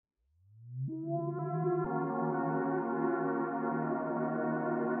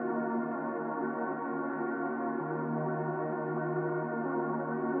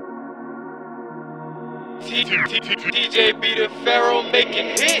DJ be the pharaoh making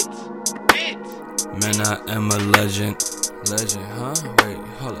hits. Man, I am a legend. Legend, huh? Wait,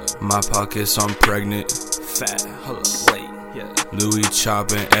 hold up. My pockets, I'm pregnant. Fat, hold up, wait, yeah. Louis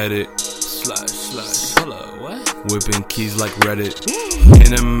chop and edit. Slush, hold up, what? Whipping keys like Reddit.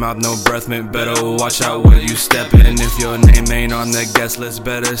 In the mouth, no breath mint. Better watch out where you step in. If your name ain't on the guest list,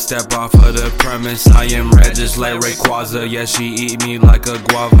 better step off of the premise. I am red just like Rayquaza. Yeah, she eat me like a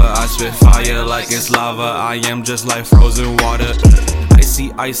guava. I spit fire like it's lava. I am just like frozen water.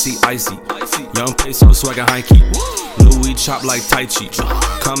 Icy. Young peso swaggin' high key. Louis chop like Tai Chi.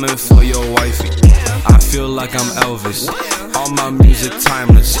 Coming for your wifey. I feel like I'm Elvis. All my music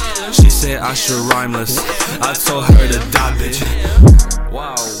timeless. She said I should rhymeless. I told her to die, bitch.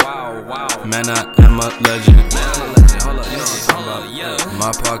 Wow. Man, I am a legend.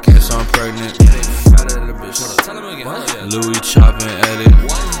 My pockets, I'm pregnant. Louis chop and edit.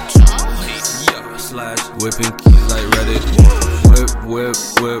 Whipping keys like Reddit. Whip.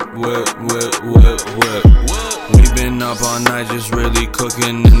 We been up all night just really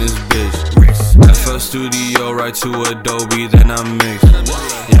cooking in this bitch. FL Studio right to Adobe, then I mix.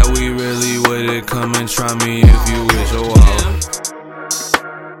 Yeah, we really with it. Come and try me if you wish. Oh wow.